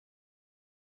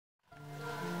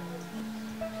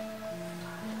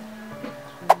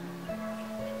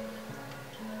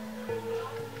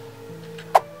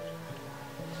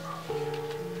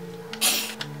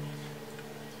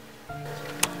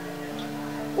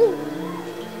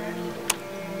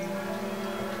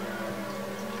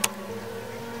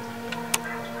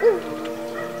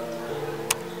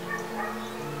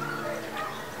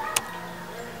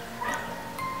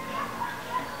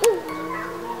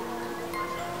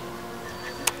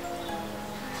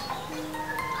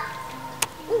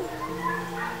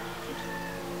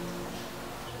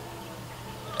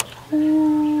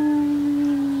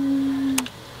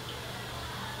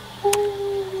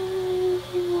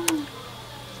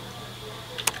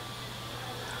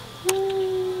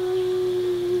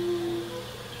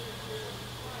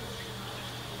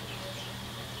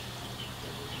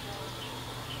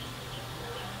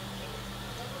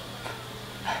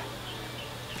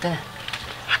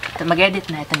Mag-edit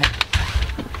na. Ito na.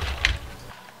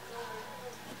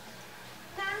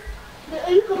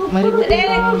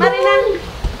 Marinan.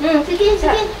 Sige.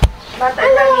 Bata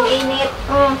lang init.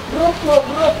 Group.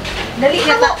 Dali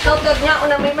na ta. Tawag niya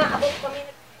una may maabot kami.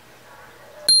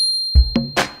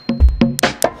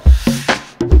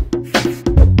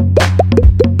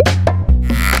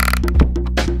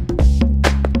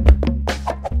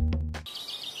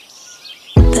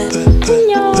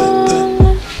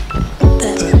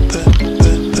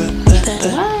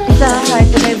 Hi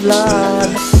to my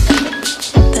vlog.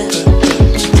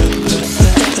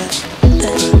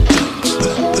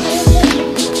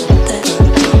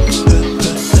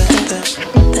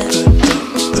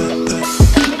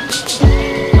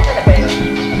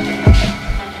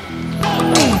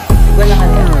 Wala ka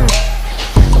na.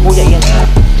 Kuya yan.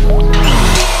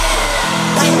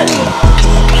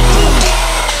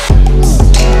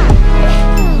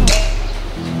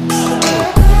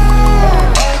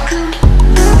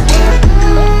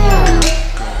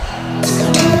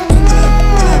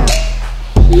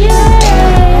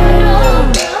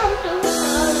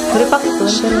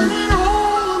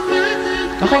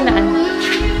 Okay na.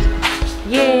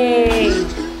 Yay!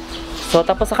 So,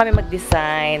 tapos na kami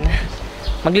mag-design.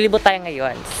 Maglilibot tayo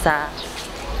ngayon sa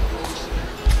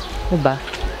ano ba?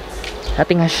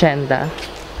 Ating hacienda.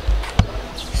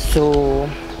 So,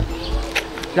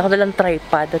 wala ko nalang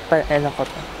tripod at ano ko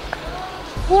to.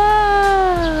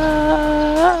 Wow!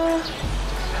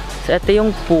 So, ito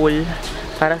yung pool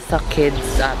para sa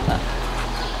kids ata.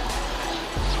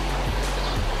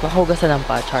 Baka hugasan ng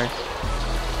pachar.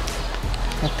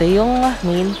 Ito yung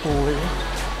main pool.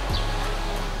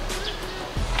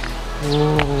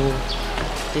 Ooh.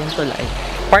 Ito yung tulay.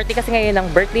 Party kasi ngayon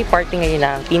ng birthday party ngayon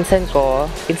ng pinsan ko.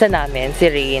 Pinsan namin, si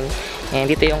Rain. And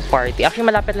dito yung party. Actually,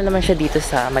 malapit lang naman siya dito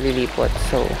sa Malilipot.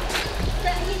 So,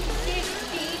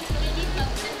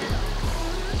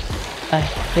 ay,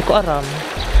 hindi ko aram.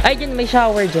 Ay, dyan, may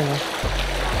shower dyan.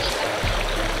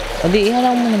 O, di,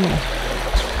 ihalaw mo naman.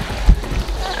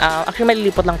 Actually,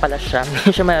 Malilipot lang pala siya. Hindi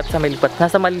siya malapit sa Malilipot.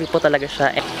 Nasa Malilipot talaga siya.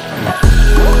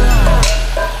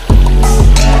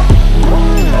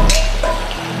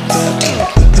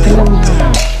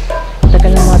 Tagal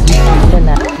lang mga bisita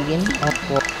natin.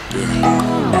 Opo.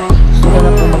 Gusto na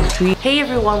po mag-sweet. Hey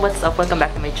everyone! What's up? Welcome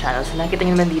back to my channel. So, nakita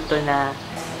nyo naman dito na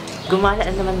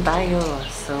gumalaan naman tayo.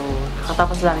 So,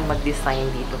 nakatapos lang mag-design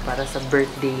dito para sa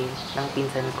birthday ng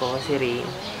pinsan ko, si Rain.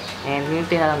 And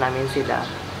hinintay na lang namin sila.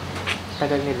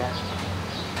 Tagal nila.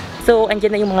 So,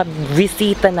 andyan na yung mga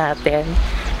bisita natin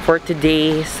for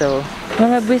today. So,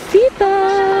 mga bisita!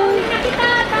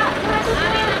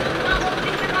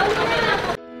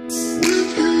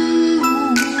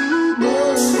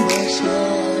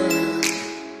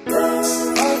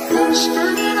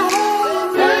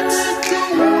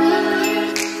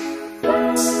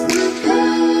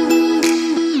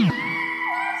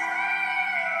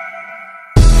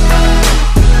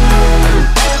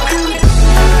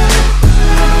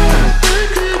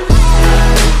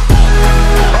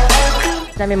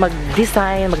 Namin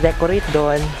mag-design, mag-decorate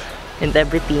doon and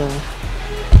everything.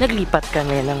 Naglipat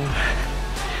kami ng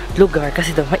lugar kasi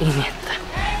daw mainit.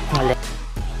 Mali.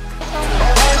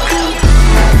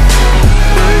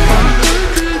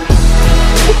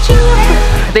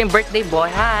 Ito yung birthday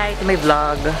boy. Hi! Ito may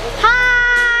vlog.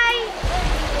 Hi!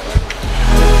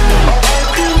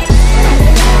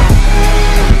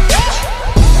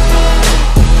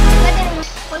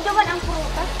 Kung naman ang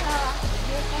prutas sa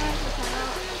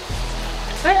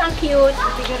ay, ang cute.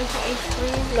 Bigyan sa ice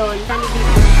cream. Lol. Tani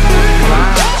dito.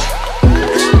 Wow.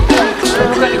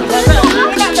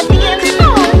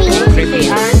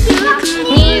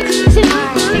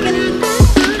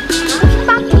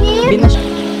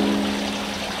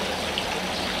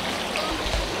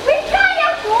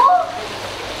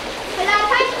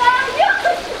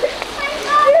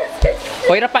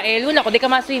 Hoy, Rafael, wala ko. Di ka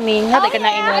ma-swimming. Di ka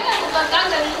na-inot.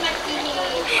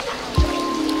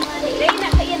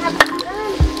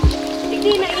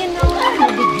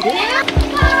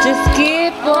 Just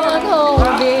keep on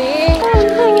holding.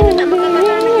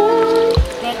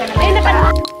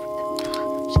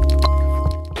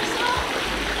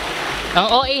 Ang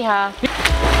OA ha.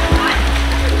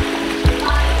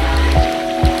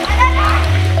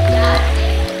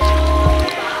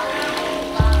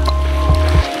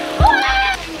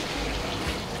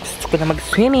 Gusto ko na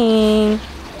mag-swimming.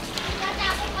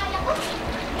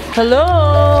 Hello!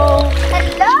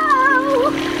 Hello!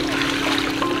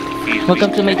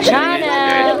 Welcome to my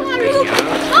channel!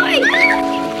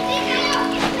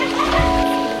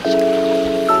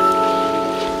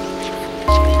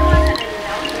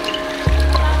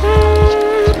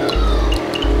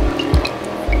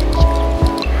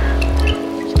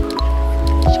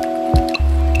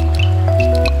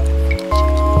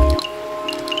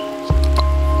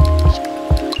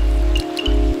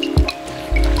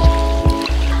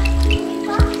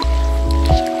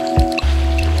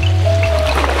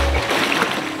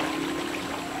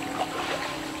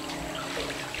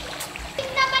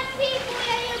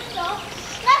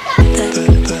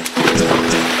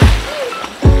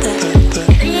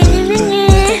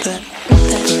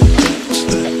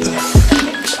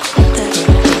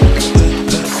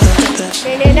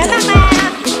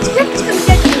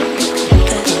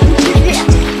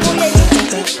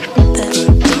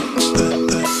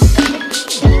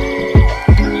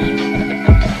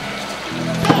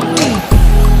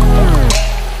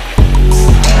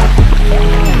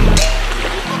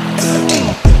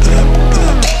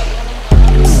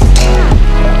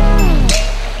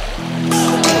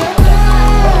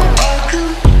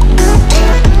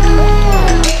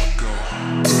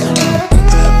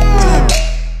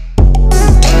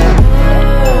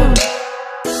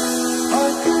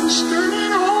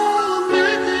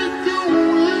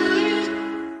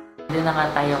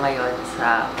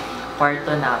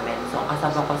 kwarto namin. So, ang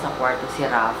kasama ko sa kwarto si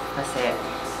Raph kasi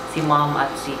si Mom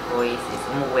at si Koy is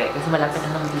umuwi. Kasi malapit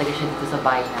na naman talaga siya dito sa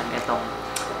bahay namin. Itong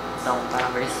parang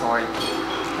resort,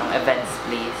 itong events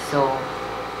place. So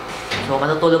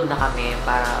matutulog na kami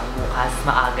para bukas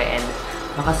maaga and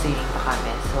makaswimming pa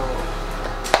kami. So,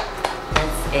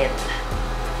 that's it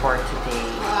for today.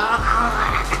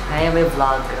 Kaya may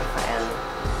vlog, Rafael.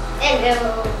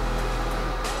 Hello!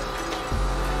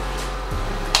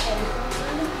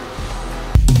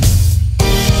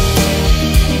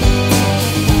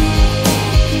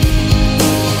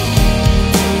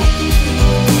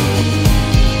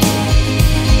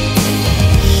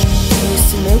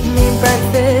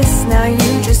 Now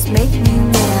you just make me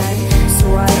mad.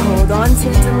 So I hold on to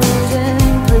delusion,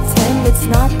 pretend it's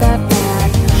not that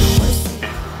bad.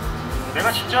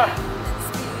 내가 진짜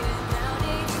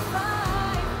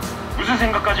무슨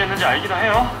생각까지 했는지 알기나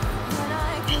해요.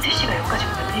 민재 씨가 여기까지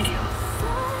오는 일이요.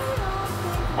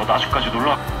 뭐 나주까지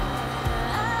놀러.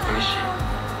 영희 씨.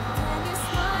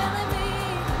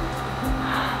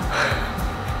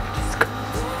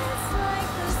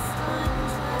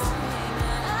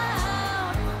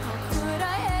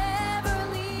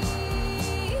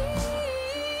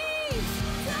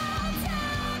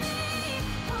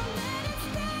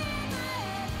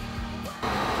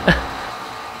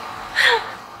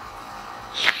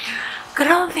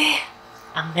 Grabe!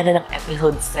 Ang ganda ng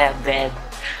episode 7.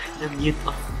 The Beauty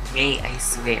of May, I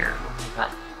swear. Oh my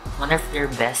God. One of their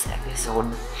best episode.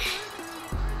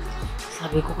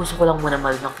 Sabi ko, gusto ko lang muna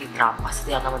manood ng k-drama kasi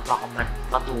tiyak naman pa ako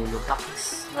matulog.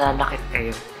 Tapos, nananakit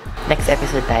kayo. Next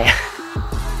episode tayo.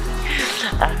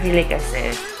 Actually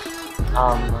kasi,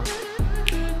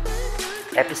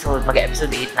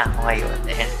 mag-episode 8 na ako ngayon.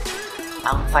 And,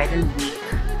 ang final week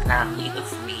na Beauty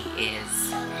of May is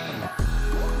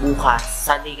bukas,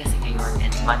 Sunday kasi ngayon,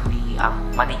 and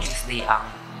Monday, Tuesday ang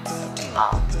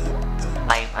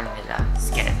live nila,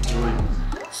 schedule.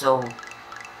 So,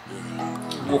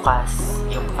 bukas,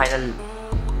 yung final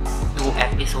 2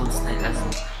 episodes nila. So,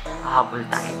 hahabol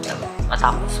tayo na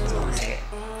matapos ko kasi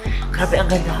grabe ang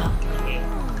ganda. Okay.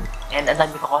 And ang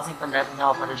dami ko kasi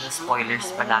napapanood ng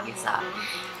spoilers palagi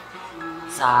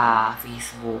sa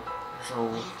Facebook. So,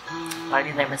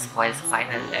 parang hindi tayo ma-spoil sa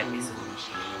final episode.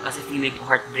 Kasi feeling ko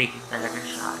heartbreaking talaga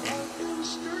siya. And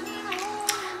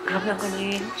grabe ang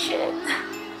galing. Shit.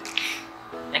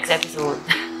 Next episode.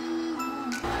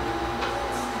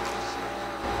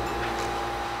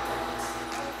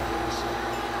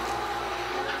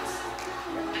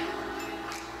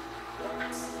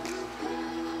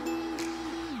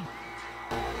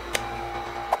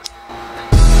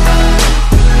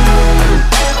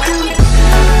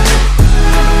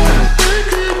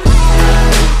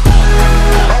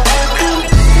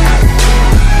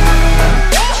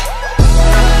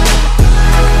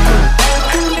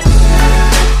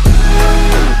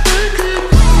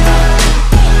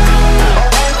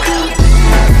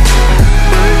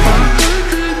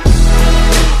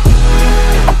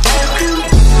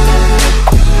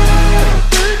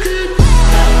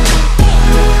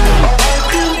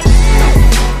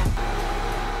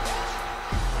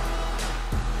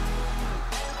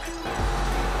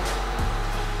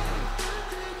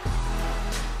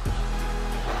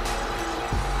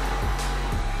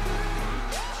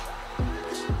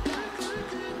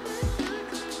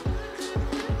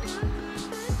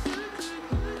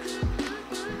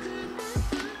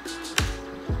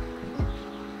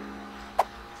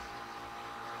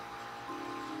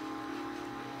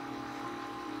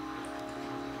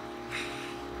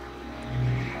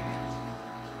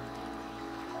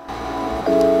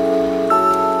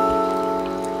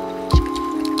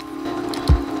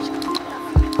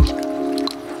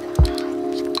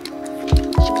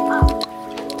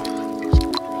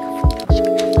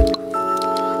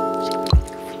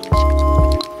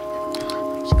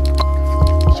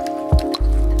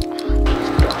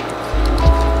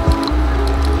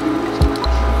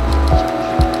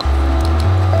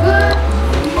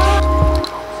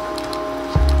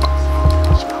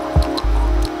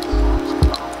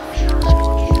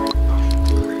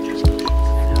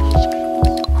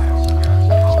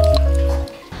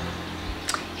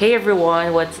 Hey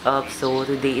everyone, what's up? So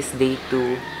today is day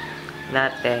 2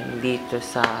 natin dito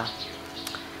sa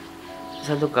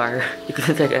lugar. Hindi ko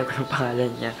na talaga alam ang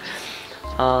pangalan niya.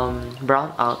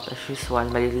 Brown out as usual,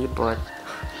 malilipot.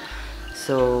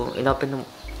 So inopen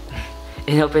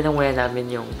ng muna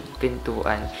namin yung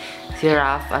pintuan. Si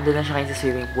Raph, ando na siya kayo sa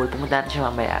swimming pool. Pumunta natin siya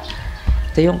mamaya.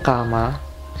 Ito yung kama.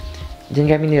 Diyan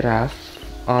kami ni Raph.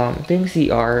 Ito yung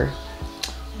CR.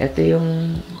 Ito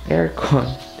yung aircon.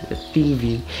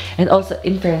 TV. And also,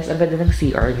 in fairness, ang ganda ng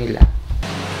CR nila.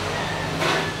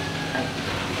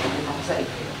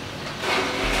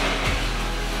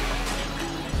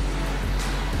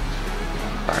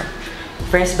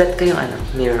 First bet ko yung ano,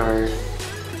 mirror.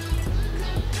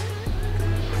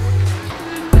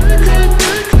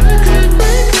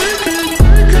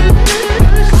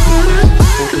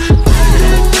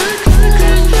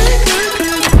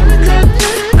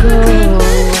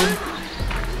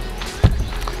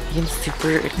 I'm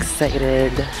super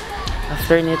excited.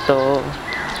 After nito,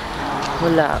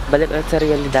 wala, balik ulit sa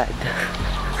realidad.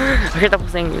 Kasi tapos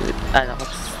na yung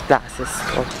classes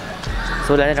ko.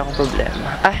 So wala na akong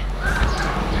problema. Ay!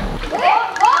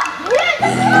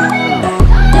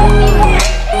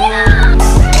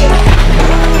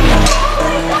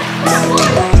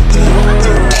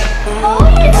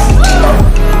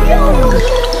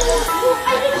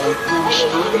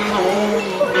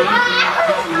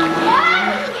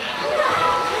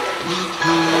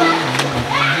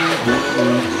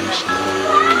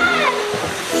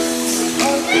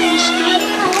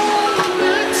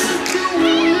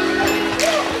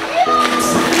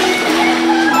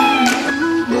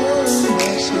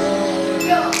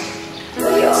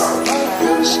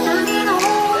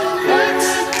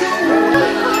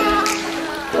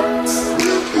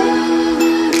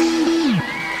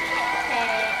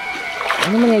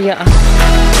 Ano mangyayaan?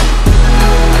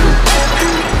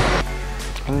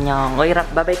 Annyeong. Oy,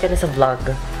 bye-bye ka na sa vlog.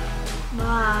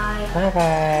 Bye.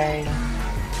 Bye-bye.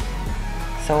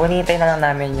 So, hinihintay na lang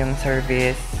namin yung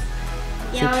service.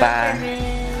 Sipa.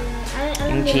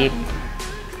 Yung jeep.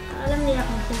 Alam nila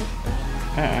kung saan ito.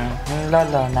 Yung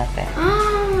lolo natin.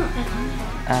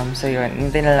 So yun,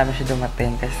 hinihintay na lang siya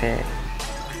dumating kasi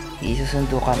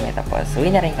isusundo kami. Tapos,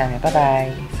 uwi na rin kami.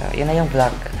 Bye-bye. So, yun na yung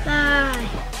vlog. Bye.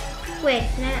 Wait,